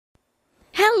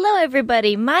Hello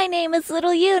everybody, my name is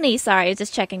Littleuni. Sorry, I was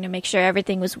just checking to make sure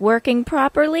everything was working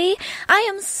properly. I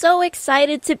am so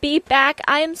excited to be back.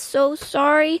 I am so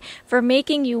sorry for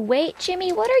making you wait.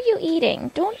 Jimmy, what are you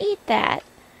eating? Don't eat that.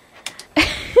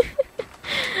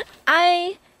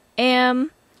 I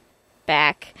am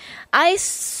back. I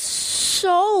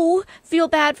so feel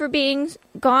bad for being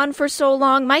gone for so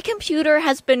long. My computer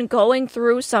has been going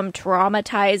through some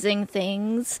traumatizing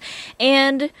things,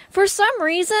 and for some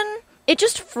reason, it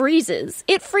just freezes.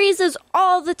 It freezes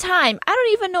all the time. I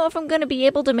don't even know if I'm going to be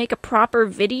able to make a proper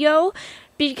video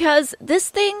because this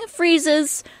thing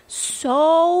freezes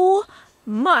so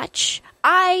much.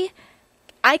 I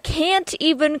can't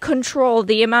even control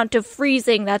the amount of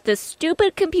freezing that this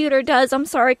stupid computer does. I'm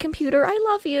sorry, computer, I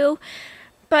love you.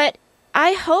 But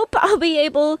I hope I'll be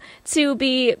able to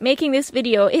be making this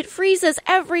video. It freezes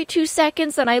every 2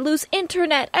 seconds and I lose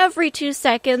internet every 2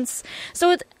 seconds.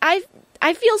 So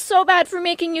I feel so bad for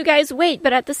making you guys wait,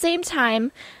 but at the same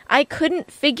time, I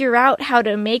couldn't figure out how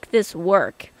to make this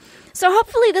work. So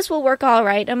hopefully this will work all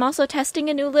right. I'm also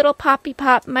testing a new little poppy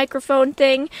pop microphone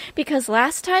thing because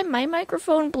last time my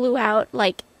microphone blew out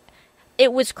like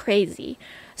it was crazy.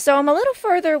 So I'm a little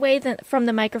further away from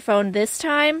the microphone this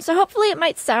time. So hopefully it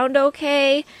might sound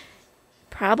okay.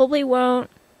 Probably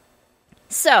won't.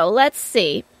 So let's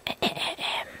see.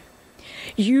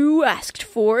 You asked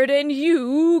for it and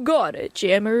you got it,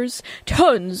 Jammers.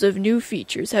 Tons of new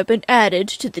features have been added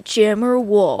to the Jammer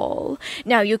wall.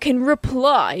 Now you can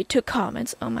reply to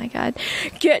comments. Oh my god.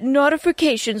 Get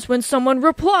notifications when someone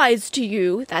replies to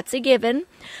you. That's a given.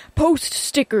 Post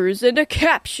stickers and a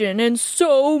caption and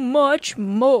so much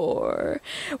more.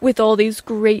 With all these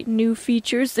great new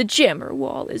features, the Jammer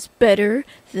wall is better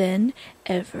than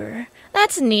ever.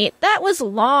 That's neat. That was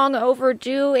long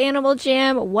overdue, Animal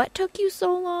Jam. What took you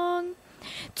so long?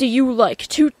 Do you like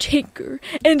to tinker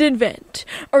and invent?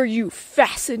 Are you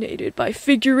fascinated by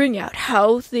figuring out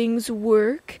how things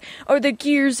work? Are the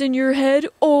gears in your head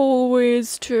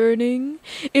always turning?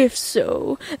 If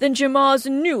so, then Jama's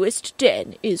newest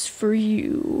den is for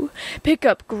you. Pick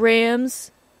up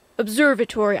Graham's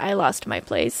Observatory, I lost my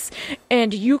place,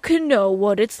 and you can know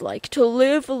what it's like to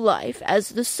live life as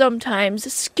the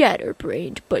sometimes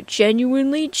scatterbrained but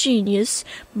genuinely genius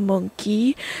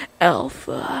Monkey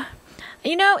Alpha.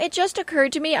 You know, it just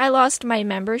occurred to me I lost my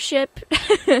membership.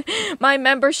 My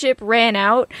membership ran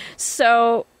out,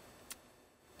 so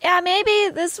yeah, maybe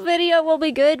this video will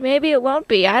be good, maybe it won't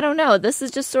be, I don't know. This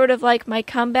is just sort of like my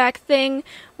comeback thing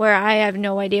where I have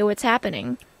no idea what's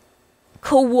happening.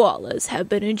 Koalas have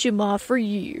been in Jama for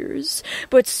years,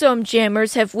 but some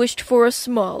jammers have wished for a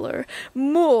smaller,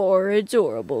 more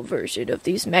adorable version of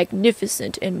these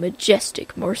magnificent and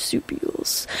majestic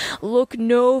marsupials. Look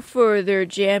no further,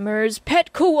 jammers. Pet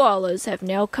koalas have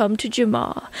now come to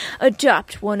Jama.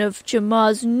 Adopt one of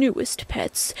Jama's newest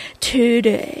pets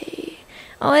today.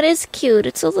 Oh, it is cute.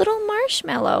 It's a little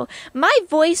marshmallow. My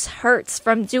voice hurts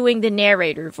from doing the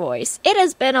narrator voice. It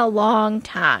has been a long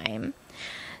time.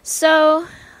 So,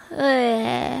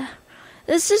 this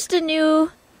is just a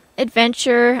new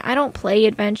adventure. I don't play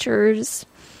adventures.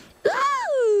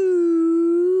 Ooh.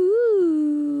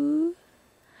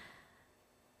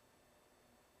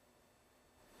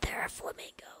 There are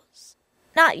flamingos.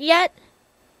 Not yet,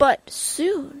 but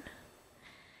soon.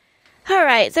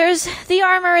 Alright, the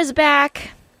armor is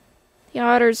back. The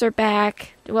otters are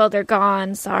back. Well, they're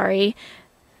gone, sorry.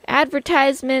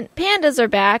 Advertisement. Pandas are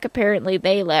back. Apparently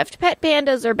they left. Pet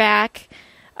pandas are back.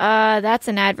 That's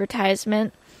an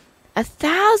advertisement.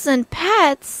 1,000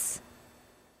 pets?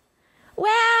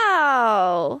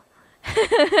 Wow!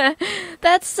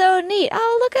 That's so neat.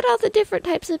 Oh, look at all the different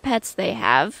types of pets they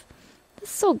have.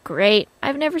 That's so great.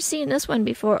 I've never seen this one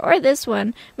before. Or this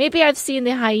one. Maybe I've seen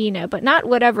the hyena, but not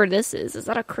whatever this is. Is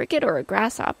that a cricket or a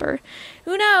grasshopper?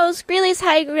 Who knows? Greely's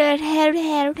high.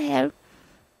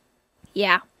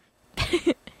 Yeah.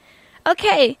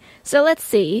 Okay, so let's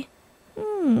see.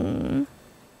 Oh,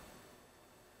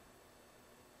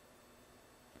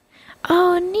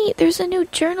 neat. There's a new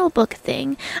journal book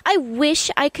thing. I wish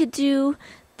I could do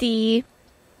the...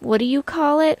 What do you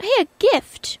call it? Hey, a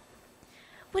gift.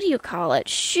 What do you call it?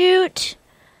 Shoot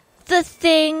the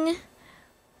thing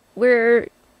where...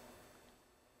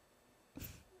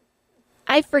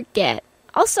 I forget.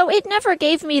 Also, it never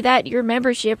gave me that your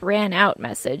membership ran out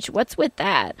message. What's with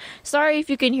that? Sorry if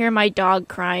you can hear my dog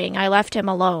crying. I left him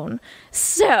alone.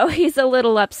 So, he's a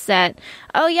little upset.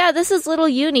 Oh yeah, this is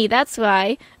Littleuni, that's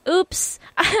why. Oops,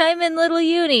 I'm in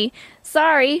Littleuni.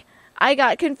 Sorry, I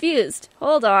got confused.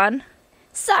 Hold on.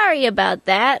 Sorry about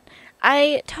that.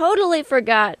 I totally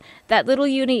forgot that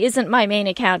Littleuni isn't my main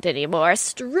account anymore.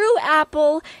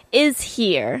 Strooapple is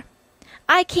here.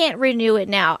 I can't renew it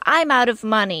now. I'm out of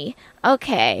money.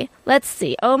 Okay, let's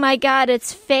see. Oh my god,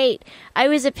 it's fate. I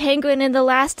was a penguin in the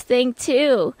last thing,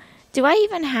 too. Do I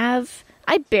even have...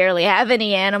 I barely have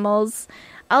any animals.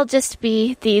 I'll just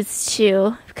be these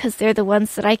two, because they're the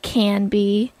ones that I can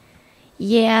be.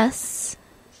 Yes.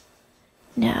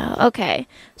 No. Okay.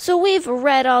 So we've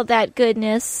read all that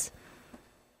goodness.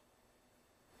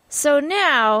 So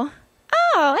now...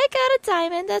 Oh, I got a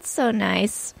diamond. That's so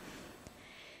nice.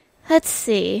 Let's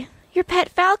see. Your pet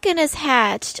falcon is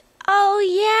hatched. Oh,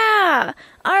 yeah.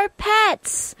 Our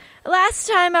pets. Last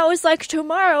time I was like,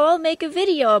 tomorrow I'll make a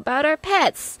video about our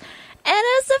pets. And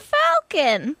it's a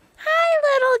falcon. Hi,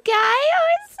 little guy. Oh,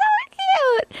 it's so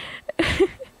cute.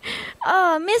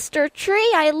 Oh, Mr.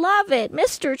 Tree, I love it.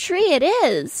 Mr. Tree it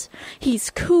is.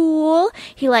 He's cool,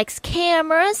 he likes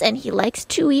cameras, and he likes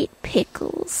to eat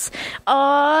pickles.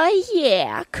 Oh,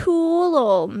 yeah, cool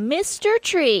old Mr.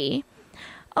 Tree.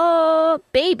 Oh,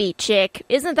 baby chick.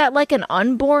 Isn't that like an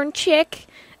unborn chick?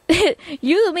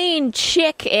 You mean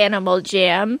chick, Animal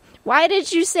Jam. Why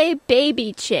did you say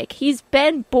baby chick? He's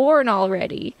been born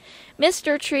already.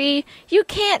 Mr. Tree, we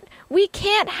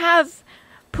can't have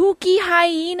Pookie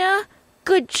Hyena.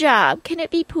 Good job. Can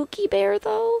it be Pookie Bear,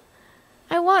 though?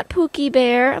 I want Pookie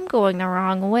Bear. I'm going the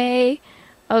wrong way.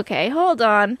 Okay, hold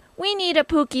on. We need a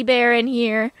Pookie Bear in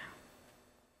here.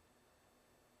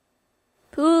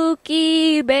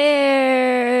 Pookie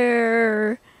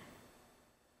Bear.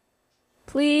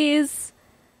 Please.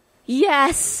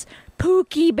 Yes,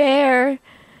 Pookie Bear.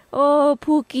 Oh,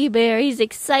 Pookie Bear. He's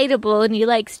excitable and he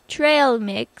likes trail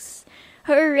mix.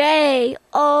 Hooray.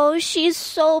 Oh, she's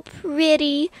so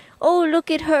pretty. Oh, look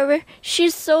at her.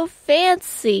 She's so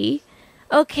fancy.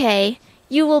 Okay,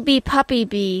 you will be Puppy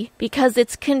Bee because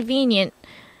it's convenient.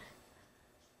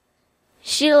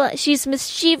 She's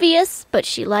mischievous, but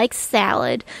she likes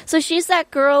salad. So she's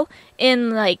that girl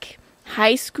in, like,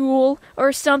 high school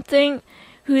or something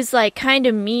who's, like, kind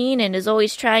of mean and is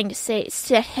always trying to stay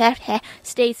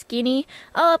skinny.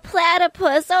 Oh,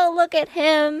 platypus. Oh, look at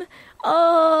him.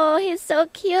 Oh, he's so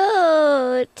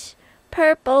cute.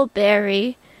 Purple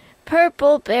Berry,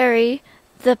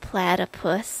 the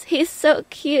platypus. He's so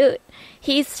cute.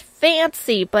 He's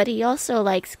fancy, but he also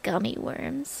likes gummy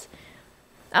worms.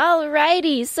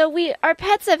 Alrighty, so our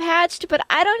pets have hatched, but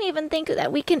I don't even think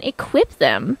that we can equip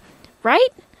them, right?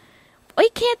 We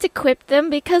can't equip them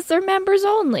because they're members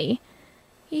only.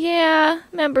 Yeah,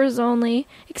 members only,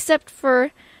 except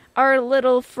for our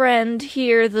little friend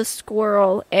here, the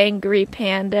squirrel, Angry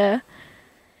Panda.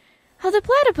 Oh, the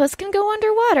platypus can go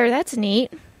underwater, that's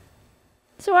neat.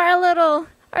 So our little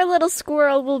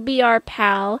squirrel will be our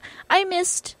pal. I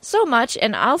missed so much,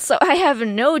 and also I have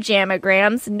no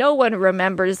jamagrams. No one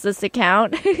remembers this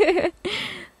account.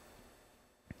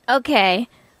 Okay,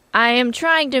 I am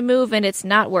trying to move and it's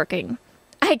not working.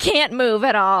 I can't move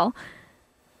at all.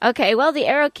 Okay, well, the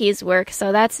arrow keys work,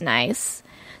 so that's nice.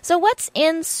 So what's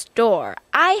in store?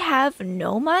 I have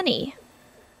no money.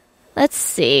 Let's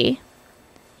see.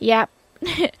 Yep,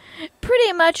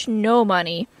 pretty much no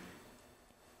money.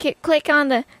 Click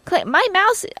on my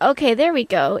mouse. Okay, there we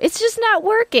go. It's just not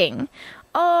working.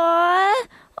 Oh,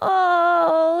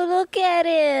 look at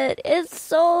it. It's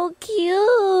so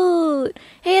cute.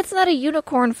 Hey, it's not a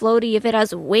unicorn floaty if it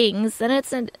has wings. Then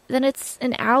it's an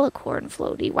alicorn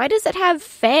floaty. Why does it have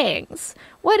fangs?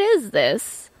 What is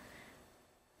this?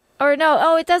 Or no,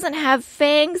 oh, it doesn't have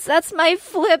fangs. That's my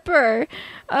flipper.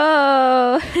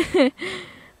 Oh.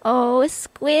 Oh, a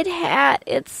squid hat.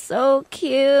 It's so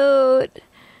cute.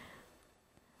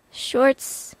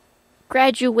 Shorts,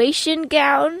 graduation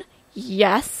gown,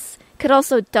 yes. Could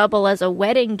also double as a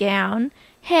wedding gown.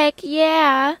 Heck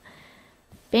yeah.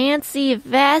 Fancy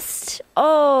vest.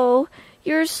 Oh,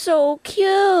 you're so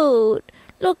cute.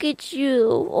 Look at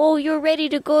you. Oh, you're ready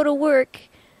to go to work.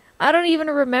 I don't even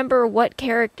remember what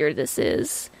character this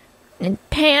is. And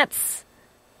pants.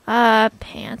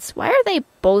 Pants. Why are they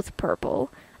both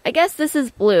purple? I guess this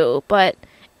is blue, but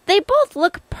they both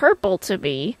look purple to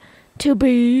me. To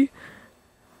be.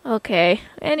 Okay.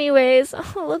 Anyways,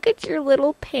 oh, look at your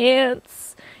little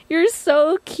pants. You're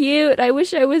so cute. I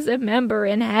wish I was a member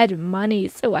and had money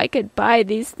so I could buy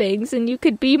these things and you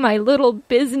could be my little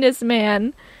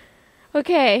businessman.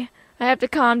 Okay, I have to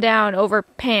calm down over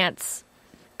pants.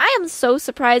 I am so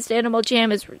surprised Animal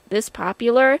Jam is this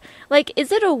popular. Like,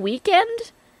 is it a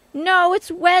weekend? No, it's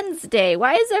Wednesday.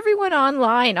 Why is everyone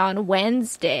online on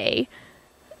Wednesday?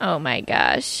 Oh my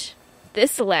gosh.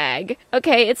 This lag.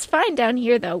 Okay, it's fine down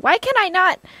here, though. Why can I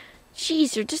not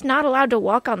Jeez, you're just not allowed to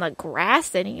walk on the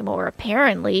grass anymore,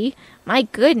 apparently. My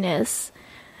goodness.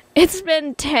 It's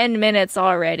been 10 minutes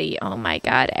already. Oh my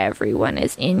god, everyone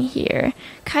is in here.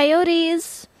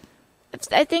 Coyotes?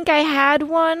 I think I had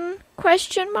one?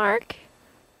 Question mark?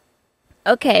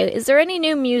 Okay, is there any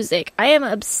new music? I am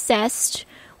obsessed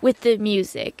with the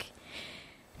music.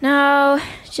 No,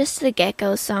 just the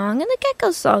Gecko song. And the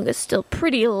Gecko song is still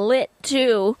pretty lit,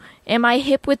 too. Am I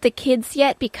hip with the kids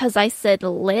yet because I said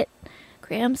lit?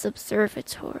 Graham's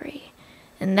Observatory.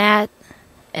 And that.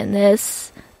 And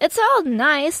this. It's all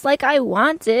nice, like I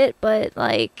want it, but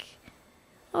like...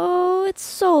 Oh, it's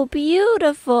so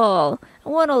beautiful. I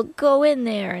want to go in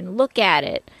there and look at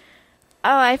it. Oh,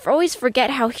 I always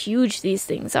forget how huge these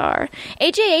things are.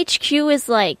 AJHQ is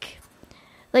like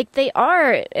they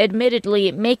are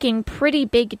admittedly making pretty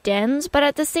big dens, but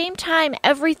at the same time,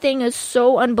 everything is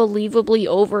so unbelievably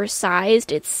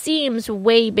oversized, it seems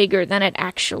way bigger than it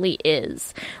actually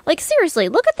is. Like, seriously,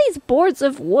 look at these boards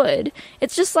of wood.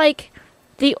 It's just like,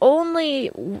 the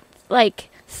only, like,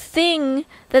 thing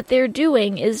that they're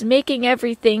doing is making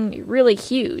everything really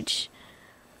huge.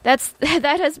 That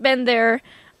has been their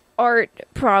art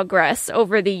progress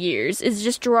over the years, is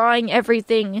just drawing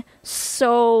everything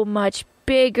so much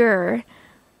bigger.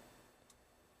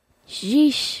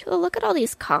 Sheesh. Oh, look at all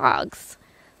these cogs.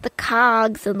 The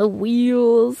cogs and the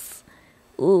wheels.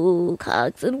 Ooh,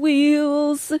 cogs and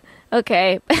wheels.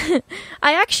 Okay.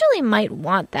 I actually might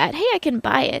want that. Hey, I can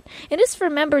buy it. It is for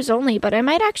members only, but I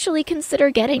might actually consider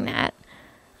getting that.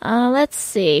 Let's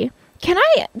see.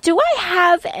 Do I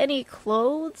have any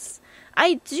clothes?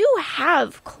 I do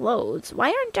have clothes. Why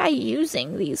aren't I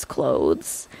using these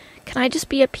clothes? Can I just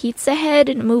be a pizza head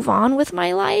and move on with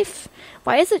my life?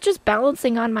 Why is it just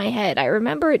balancing on my head? I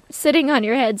remember it sitting on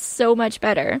your head so much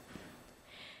better.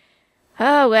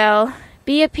 Oh, well.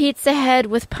 Be a pizza head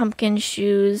with pumpkin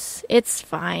shoes. It's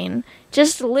fine.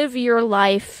 Just live your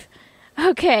life.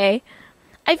 Okay.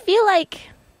 I feel like...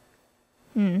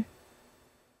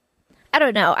 I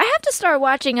don't know. I have to start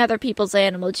watching other people's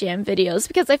Animal Jam videos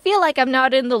because I feel like I'm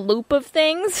not in the loop of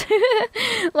things.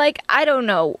 Like, I don't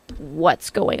know what's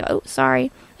going on. Oh,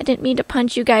 sorry. I didn't mean to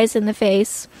punch you guys in the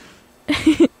face.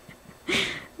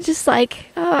 Just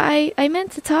like, oh, I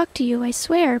meant to talk to you, I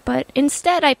swear. But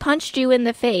instead, I punched you in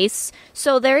the face.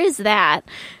 So there is that.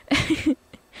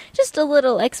 Just a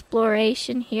little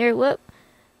exploration here. Whoop.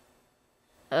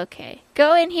 Okay.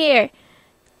 Go in here.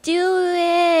 Do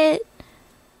it.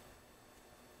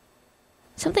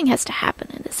 Something has to happen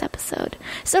in this episode.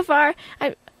 So far,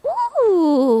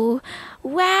 ooh,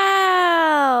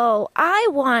 wow, I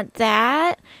want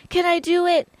that. Can I do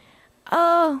it?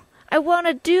 Oh, I want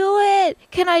to do it.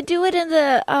 Can I do it in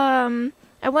the,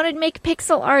 I want to make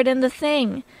pixel art in the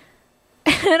thing.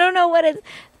 I don't know what it's,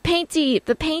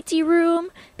 the painty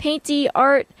room, painty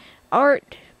art,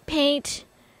 paint.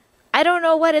 I don't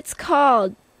know what it's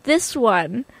called. This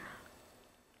one.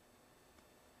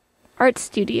 Art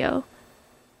studio.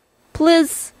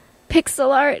 Please,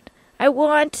 pixel art. I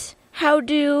want, how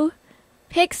do,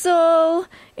 pixel.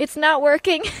 It's not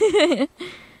working.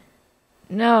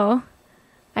 No.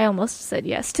 I almost said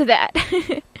yes to that.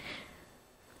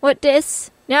 What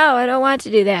this? No, I don't want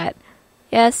to do that.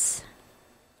 Yes.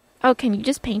 Oh, can you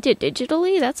just paint it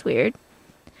digitally? That's weird.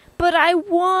 But I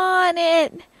want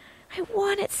it. I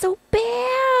want it so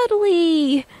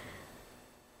badly.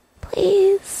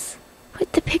 Please.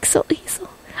 With the pixel easel.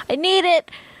 I need it.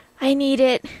 I need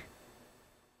it.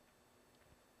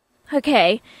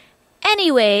 Okay.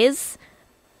 Anyways,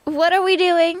 what are we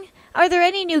doing? Are there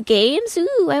any new games?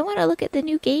 Ooh, I want to look at the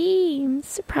new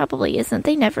games. Probably isn't.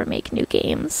 They never make new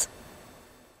games.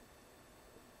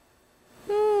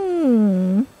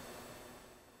 Oh,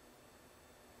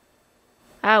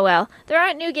 well. There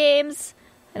aren't new games.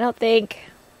 I don't think.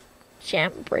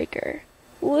 Jam Breaker.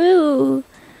 Woo.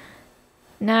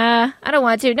 Nah, I don't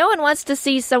want to. No one wants to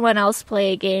see someone else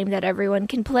play a game that everyone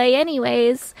can play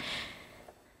anyways.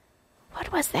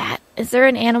 What was that? Is there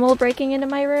an animal breaking into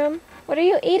my room? What are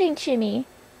you eating, Chimmy?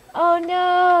 Oh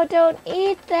no, don't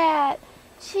eat that.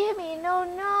 Chimmy,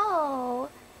 no.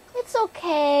 It's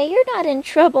okay. You're not in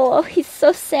trouble. Oh, he's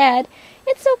so sad.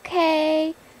 It's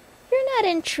okay. You're not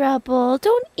in trouble.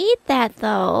 Don't eat that,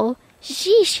 though.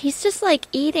 Sheesh, he's just like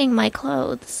eating my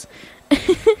clothes.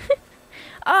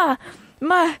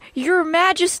 Your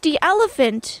Majesty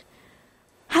Elephant.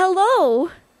 Hello,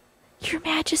 Your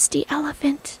Majesty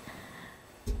Elephant.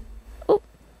 Oh,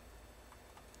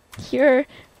 Your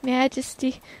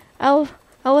Majesty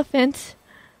Elephant.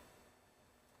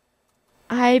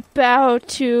 I bow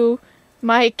to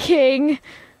my king.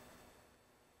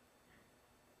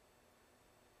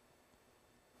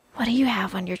 What do you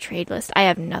have on your trade list? I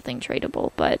have nothing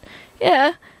tradable, but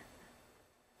yeah.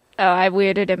 Oh, I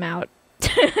weirded him out.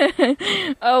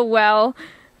 Oh, well.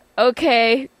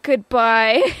 Okay,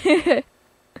 goodbye.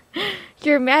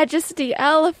 Your Majesty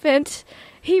Elephant,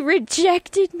 he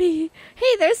rejected me.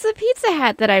 Hey, there's the pizza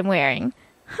hat that I'm wearing.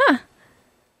 Huh.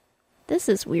 This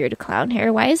is weird clown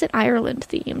hair. Why is it Ireland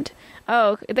themed?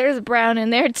 Oh, there's brown in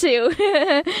there too.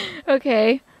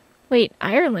 Okay. Wait,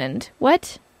 Ireland?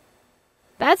 What?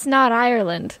 That's not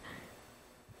Ireland.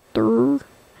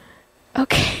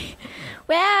 Okay.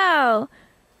 Wow.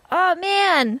 Oh,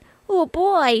 man. Oh,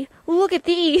 boy. Look at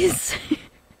these.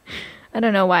 I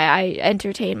don't know why I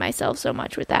entertain myself so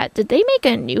much with that. Did they make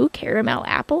a new caramel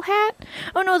apple hat?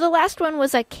 Oh, no, the last one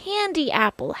was a candy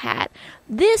apple hat.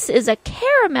 This is a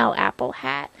caramel apple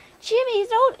hat. Jimmy,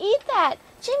 don't eat that.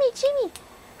 Jimmy.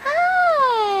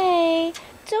 Hi.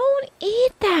 Don't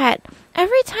eat that.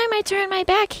 Every time I turn my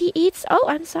back, he eats... Oh,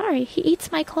 I'm sorry. He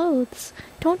eats my clothes.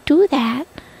 Don't do that.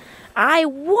 I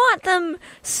want them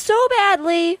so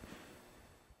badly.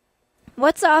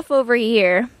 What's off over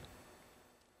here?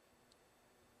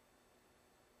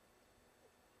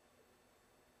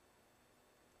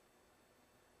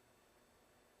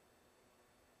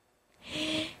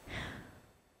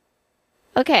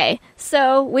 Okay,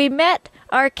 so we met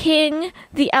our king,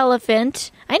 the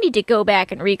elephant. I need to go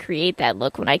back and recreate that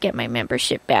look when I get my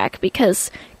membership back,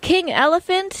 because King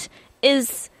Elephant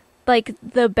is, like,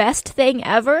 the best thing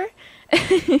ever.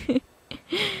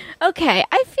 Okay,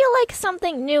 I feel like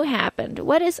something new happened.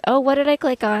 What did I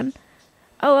click on?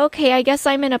 Oh, okay, I guess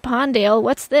I'm in a Pondale.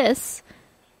 What's this?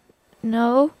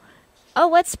 No. Oh,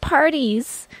 what's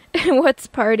parties? What's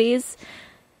parties?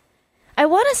 I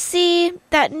want to see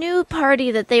that new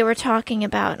party that they were talking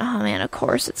about. Oh, man, of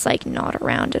course, it's, like, not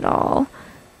around at all.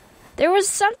 There was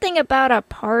something about a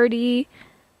party.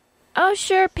 Oh,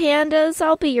 sure, pandas,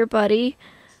 I'll be your buddy.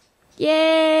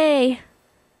 Yay!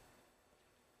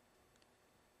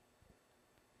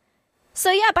 So,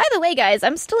 yeah, by the way, guys,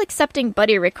 I'm still accepting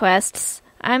buddy requests.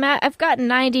 I've got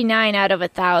 99 out of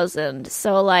 1,000,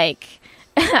 so, like,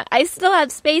 I still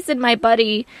have space in my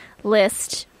buddy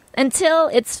list. Until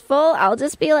it's full, I'll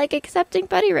just be, like, accepting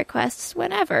buddy requests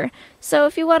whenever. So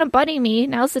if you want to buddy me,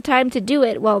 now's the time to do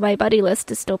it while my buddy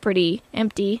list is still pretty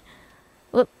empty.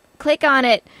 Whoop, click on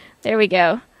it. There we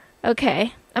go.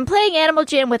 Okay. I'm playing Animal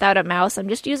Jam without a mouse. I'm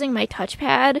just using my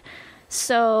touchpad.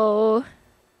 So,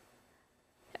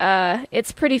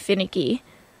 it's pretty finicky.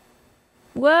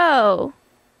 Whoa.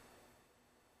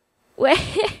 Wait,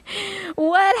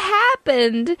 what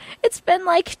happened? It's been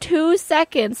like 2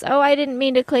 seconds. Oh, I didn't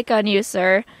mean to click on you,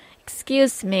 sir.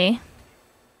 Excuse me.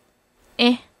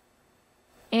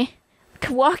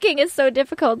 Walking is so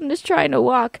difficult. I'm just trying to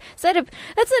walk. That's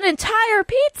an entire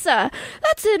pizza.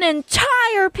 That's an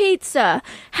entire pizza.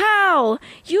 How?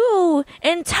 You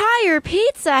entire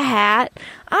pizza hat?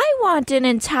 I want an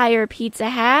entire pizza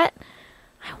hat.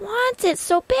 I want it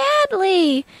so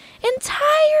badly.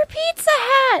 Entire pizza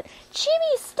hat.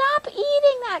 Jimmy, stop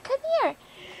eating that. Come here.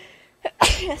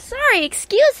 Sorry,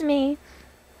 excuse me.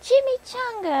 Jimmy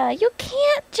Chunga, you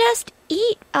can't just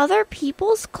eat other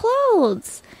people's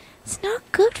clothes. It's not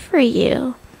good for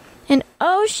you. An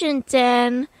ocean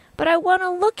den, but I want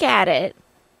to look at it.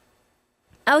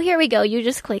 Oh, here we go. You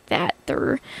just click that.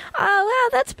 Oh, wow,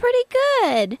 that's pretty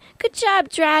good. Good job,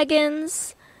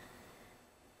 dragons.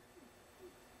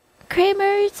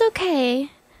 Kramer, it's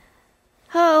okay.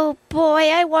 Oh, boy,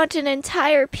 I want an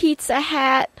entire pizza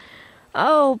hat.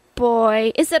 Oh,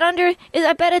 boy.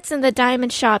 I bet it's in the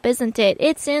diamond shop, isn't it?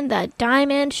 It's in the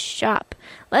diamond shop.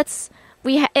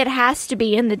 It has to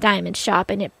be in the diamond shop,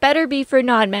 and it better be for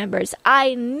non-members.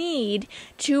 I need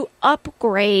to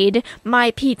upgrade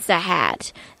my pizza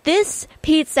hat. This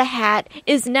pizza hat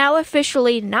is now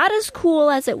officially not as cool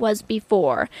as it was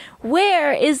before.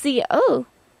 Where is oh,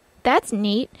 that's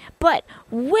neat. But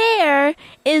where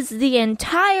is the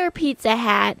entire pizza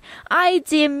hat? I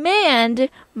demand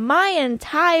my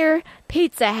entire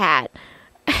pizza hat.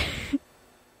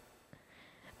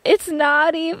 It's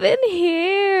not even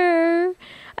here.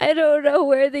 I don't know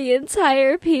where the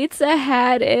entire pizza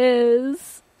hat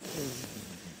is.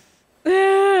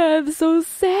 I'm so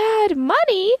sad.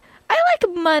 Money? I like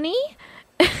money.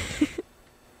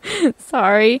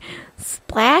 Sorry.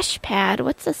 Splash pad?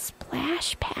 What's a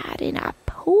splash pad in a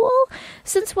pool?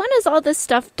 Since when is all this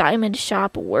stuff diamond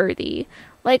shop worthy?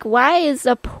 Like, why is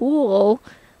a pool?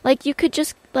 Like, you could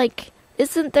just, like,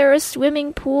 isn't there a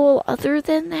swimming pool other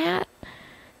than that?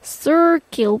 Sir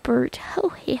Gilbert, ho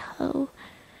hey ho.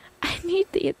 I need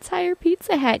the entire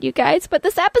pizza hat, you guys. But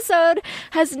this episode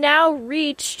has now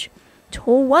reached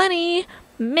 20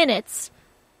 minutes.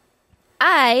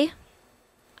 I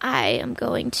am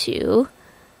going to...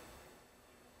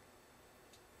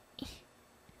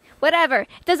 Whatever.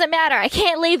 It doesn't matter. I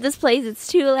can't leave this place. It's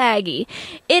too laggy.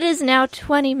 It is now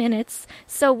 20 minutes,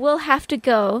 so we'll have to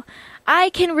go.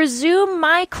 I can resume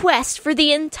my quest for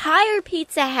the entire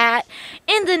Pizza Hat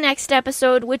in the next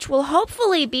episode, which will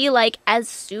hopefully be, like, as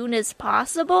soon as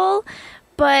possible.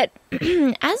 But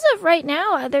as of right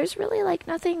now, there's really, like,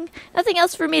 nothing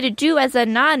else for me to do as a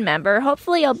non-member.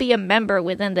 Hopefully I'll be a member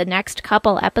within the next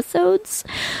couple episodes.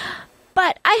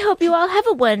 But I hope you all have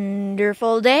a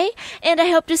wonderful day, and I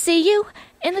hope to see you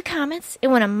in the comments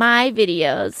in one of my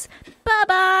videos.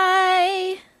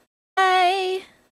 Bye-bye! Bye!